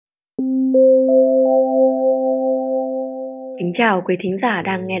Kính chào quý thính giả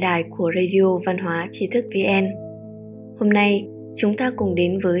đang nghe đài của Radio Văn hóa Tri thức VN. Hôm nay, chúng ta cùng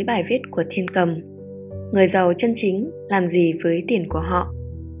đến với bài viết của Thiên Cầm. Người giàu chân chính làm gì với tiền của họ?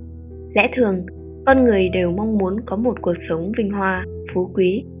 Lẽ thường, con người đều mong muốn có một cuộc sống vinh hoa, phú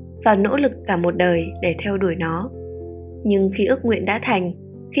quý và nỗ lực cả một đời để theo đuổi nó. Nhưng khi ước nguyện đã thành,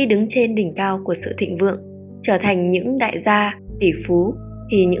 khi đứng trên đỉnh cao của sự thịnh vượng, trở thành những đại gia, tỷ phú,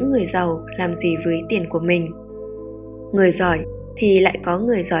 thì những người giàu làm gì với tiền của mình? Người giỏi thì lại có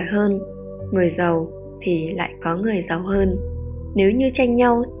người giỏi hơn, người giàu thì lại có người giàu hơn. Nếu như tranh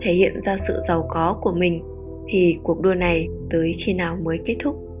nhau thể hiện ra sự giàu có của mình, thì cuộc đua này tới khi nào mới kết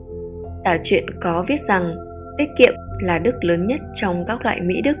thúc? Tả truyện có viết rằng tiết kiệm là đức lớn nhất trong các loại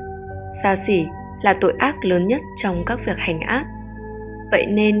mỹ đức, xa xỉ là tội ác lớn nhất trong các việc hành ác. Vậy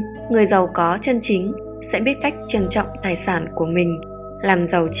nên, người giàu có chân chính sẽ biết cách trân trọng tài sản của mình, làm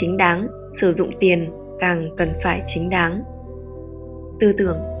giàu chính đáng, sử dụng tiền càng cần phải chính đáng. Tư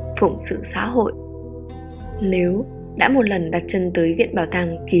tưởng phụng sự xã hội. Nếu đã một lần đặt chân tới Viện Bảo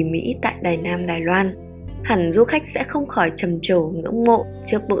tàng Kỳ Mỹ tại Đài Nam, Đài Loan, hẳn du khách sẽ không khỏi trầm trồ ngưỡng mộ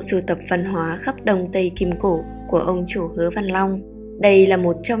trước bộ sưu tập văn hóa khắp Đông Tây Kim Cổ của ông chủ Hứa Văn Long. Đây là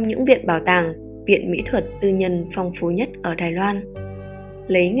một trong những viện bảo tàng, viện mỹ thuật tư nhân phong phú nhất ở Đài Loan.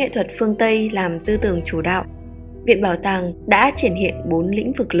 Lấy nghệ thuật phương Tây làm tư tưởng chủ đạo, viện bảo tàng đã triển hiện 4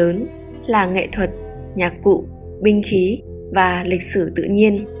 lĩnh vực lớn là nghệ thuật, nhạc cụ, binh khí và lịch sử tự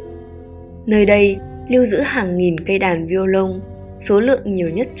nhiên. Nơi đây lưu giữ hàng nghìn cây đàn violon, số lượng nhiều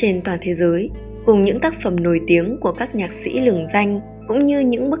nhất trên toàn thế giới, cùng những tác phẩm nổi tiếng của các nhạc sĩ lừng danh, cũng như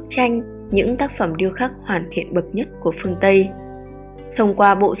những bức tranh, những tác phẩm điêu khắc hoàn thiện bậc nhất của phương Tây. Thông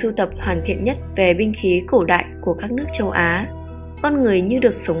qua bộ sưu tập hoàn thiện nhất về binh khí cổ đại của các nước châu Á, con người như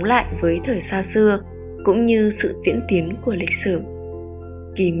được sống lại với thời xa xưa, cũng như sự diễn tiến của lịch sử.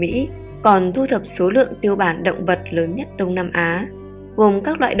 Kỳ Mỹ còn thu thập số lượng tiêu bản động vật lớn nhất Đông Nam Á, gồm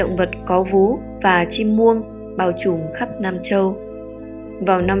các loại động vật có vú và chim muông bao trùm khắp Nam Châu.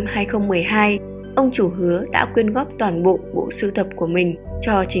 Vào năm 2012, ông chủ Hứa đã quyên góp toàn bộ bộ sưu tập của mình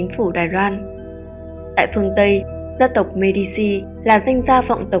cho chính phủ Đài Loan. Tại phương Tây, gia tộc Medici là danh gia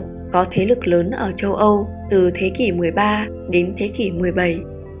vọng tộc có thế lực lớn ở châu Âu từ thế kỷ 13 đến thế kỷ 17.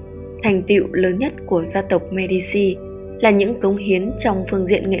 Thành tựu lớn nhất của gia tộc Medici là những cống hiến trong phương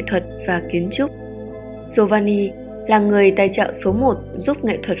diện nghệ thuật và kiến trúc. Giovanni là người tài trợ số 1 giúp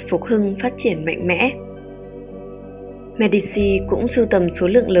nghệ thuật phục hưng phát triển mạnh mẽ. Medici cũng sưu tầm số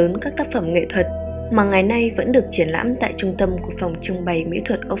lượng lớn các tác phẩm nghệ thuật mà ngày nay vẫn được triển lãm tại trung tâm của phòng trưng bày mỹ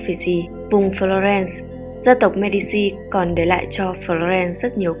thuật Uffizi, vùng Florence. Gia tộc Medici còn để lại cho Florence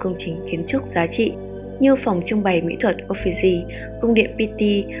rất nhiều công trình kiến trúc giá trị như phòng trưng bày mỹ thuật Uffizi, cung điện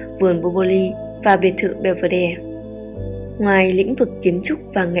Pitti, vườn Boboli và biệt thự Belvedere. Ngoài lĩnh vực kiến trúc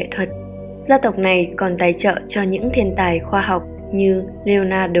và nghệ thuật, gia tộc này còn tài trợ cho những thiên tài khoa học như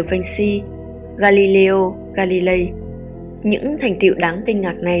Leonardo da Vinci, Galileo Galilei. Những thành tựu đáng kinh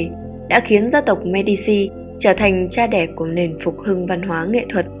ngạc này đã khiến gia tộc Medici trở thành cha đẻ của nền phục hưng văn hóa nghệ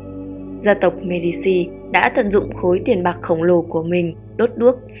thuật. Gia tộc Medici đã tận dụng khối tiền bạc khổng lồ của mình đốt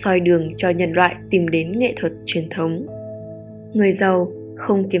đuốc soi đường cho nhân loại tìm đến nghệ thuật truyền thống. Người giàu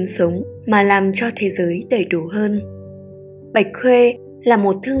không kiếm sống mà làm cho thế giới đầy đủ hơn. Bạch Khuê là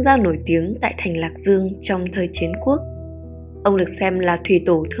một thương gia nổi tiếng tại thành Lạc Dương trong thời chiến quốc. Ông được xem là thủy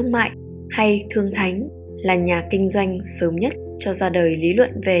tổ thương mại hay thương thánh, là nhà kinh doanh sớm nhất cho ra đời lý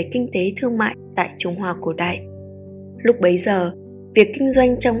luận về kinh tế thương mại tại Trung Hoa cổ đại. Lúc bấy giờ, việc kinh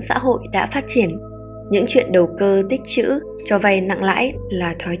doanh trong xã hội đã phát triển. Những chuyện đầu cơ tích trữ, cho vay nặng lãi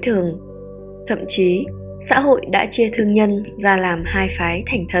là thói thường. Thậm chí, xã hội đã chia thương nhân ra làm hai phái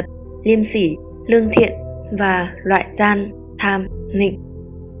thành thật, liêm sỉ, lương thiện và loại gian, tham, nịnh.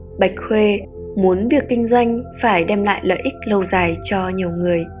 Bạch Khuê muốn việc kinh doanh phải đem lại lợi ích lâu dài cho nhiều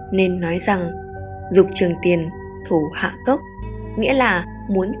người nên nói rằng dục trường tiền, thủ hạ cốc, nghĩa là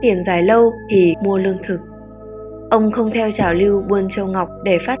muốn tiền dài lâu thì mua lương thực. Ông không theo trào lưu buôn châu ngọc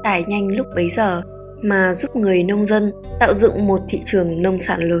để phát tài nhanh lúc bấy giờ, mà giúp người nông dân tạo dựng một thị trường nông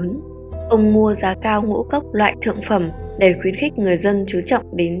sản lớn. Ông mua giá cao ngũ cốc loại thượng phẩm để khuyến khích người dân chú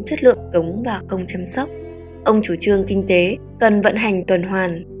trọng đến chất lượng giống và công chăm sóc. Ông chủ trương kinh tế cần vận hành tuần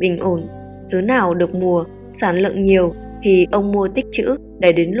hoàn, bình ổn. Thứ nào được mùa, sản lượng nhiều thì ông mua tích trữ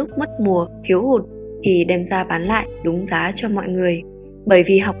để đến lúc mất mùa, thiếu hụt thì đem ra bán lại đúng giá cho mọi người. Bởi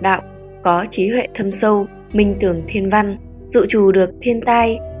vì học đạo, có trí huệ thâm sâu, minh tưởng thiên văn, dự trù được thiên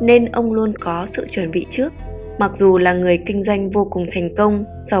tai nên ông luôn có sự chuẩn bị trước. Mặc dù là người kinh doanh vô cùng thành công,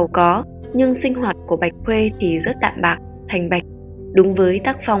 giàu có, nhưng sinh hoạt của Bạch Khuê thì rất đạm bạc, thành bạch, đúng với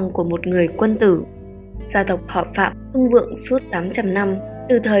tác phong của một người quân tử. Gia tộc họ Phạm hưng vượng suốt 800 năm,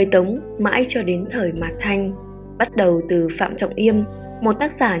 Từ thời Tống mãi cho đến thời Mạt Thanh, bắt đầu từ Phạm Trọng Yêm, một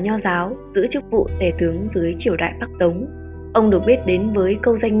tác giả nho giáo giữ chức vụ tể tướng dưới triều đại Bắc Tống. Ông được biết đến với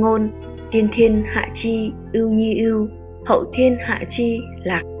câu danh ngôn tiên thiên hạ chi, ưu nhi ưu, hậu thiên hạ chi,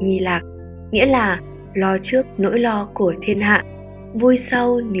 lạc nhi lạc, nghĩa là lo trước nỗi lo của thiên hạ, vui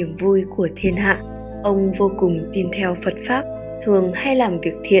sau niềm vui của thiên hạ. Ông vô cùng tin theo Phật Pháp, thường hay làm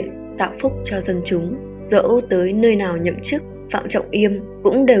việc thiện, tạo phúc cho dân chúng. Dẫu tới nơi nào nhậm chức, Phạm Trọng Yêm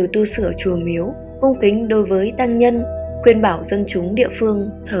cũng đều tu sửa chùa miếu, cung kính đối với tăng nhân, khuyên bảo dân chúng địa phương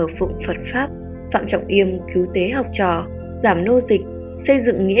thờ phụng Phật Pháp. Phạm Trọng Yêm cứu tế học trò, giảm nô dịch, xây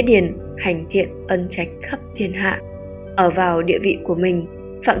dựng nghĩa điền, hành thiện ân trạch khắp thiên hạ. Ở vào địa vị của mình,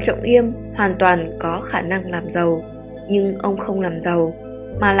 Phạm Trọng Yêm hoàn toàn có khả năng làm giàu, nhưng ông không làm giàu,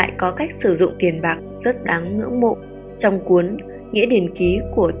 mà lại có cách sử dụng tiền bạc rất đáng ngưỡng mộ. Trong cuốn Nghĩa Điền Ký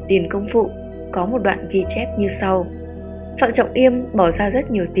của Tiền Công Phụ có một đoạn ghi chép như sau. Phạm Trọng Yêm bỏ ra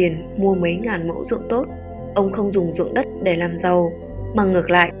rất nhiều tiền mua mấy ngàn mẫu ruộng tốt. Ông không dùng ruộng đất để làm giàu, mà ngược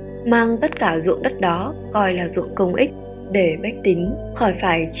lại mang tất cả ruộng đất đó coi là ruộng công ích, để bách tính khỏi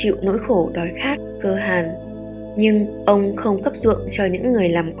phải chịu nỗi khổ đói khát, cơ hàn. Nhưng ông không cấp ruộng cho những người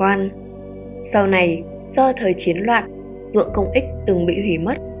làm quan. Sau này, do thời chiến loạn, ruộng công ích từng bị hủy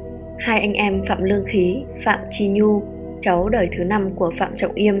mất. Hai anh em Phạm Lương Khí, Phạm Chi Nhu, cháu đời thứ 5 của Phạm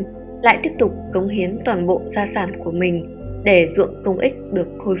Trọng Yêm, lại tiếp tục cống hiến toàn bộ gia sản của mình để ruộng công ích được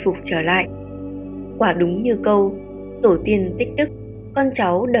khôi phục trở lại. Quả đúng như câu tổ tiên tích đức, con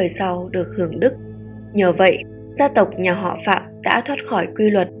cháu đời sau được hưởng đức. Nhờ vậy, gia tộc nhà họ Phạm đã thoát khỏi quy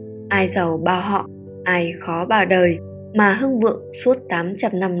luật ai giàu bao họ, ai khó bao đời, mà hưng vượng suốt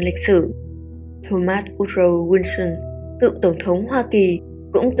 800 năm lịch sử. Thomas Woodrow Wilson, cựu Tổng thống Hoa Kỳ,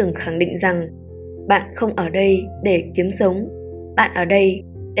 cũng từng khẳng định rằng bạn không ở đây để kiếm sống, bạn ở đây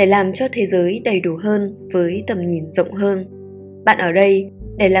để làm cho thế giới đầy đủ hơn với tầm nhìn rộng hơn. Bạn ở đây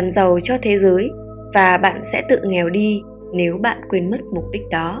để làm giàu cho thế giới, và bạn sẽ tự nghèo đi nếu bạn quên mất mục đích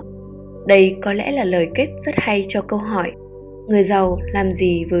đó. Đây có lẽ là lời kết rất hay cho câu hỏi người giàu làm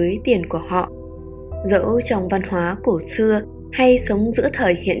gì với tiền của họ. Dẫu trong văn hóa cổ xưa hay sống giữa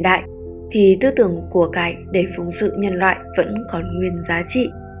thời hiện đại, thì tư tưởng của cải để phụng sự nhân loại vẫn còn nguyên giá trị.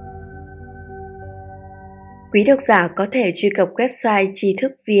 Quý độc giả có thể truy cập website tri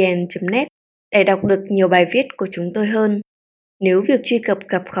thức vn.net để đọc được nhiều bài viết của chúng tôi hơn. Nếu việc truy cập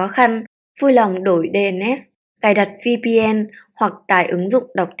gặp khó khăn, vui lòng đổi DNS, cài đặt VPN hoặc tải ứng dụng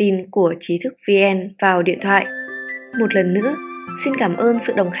đọc tin của Trí thức VN vào điện thoại. Một lần nữa, xin cảm ơn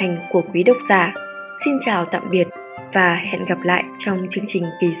sự đồng hành của quý độc giả. Xin chào tạm biệt và hẹn gặp lại trong chương trình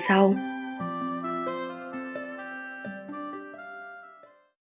kỳ sau.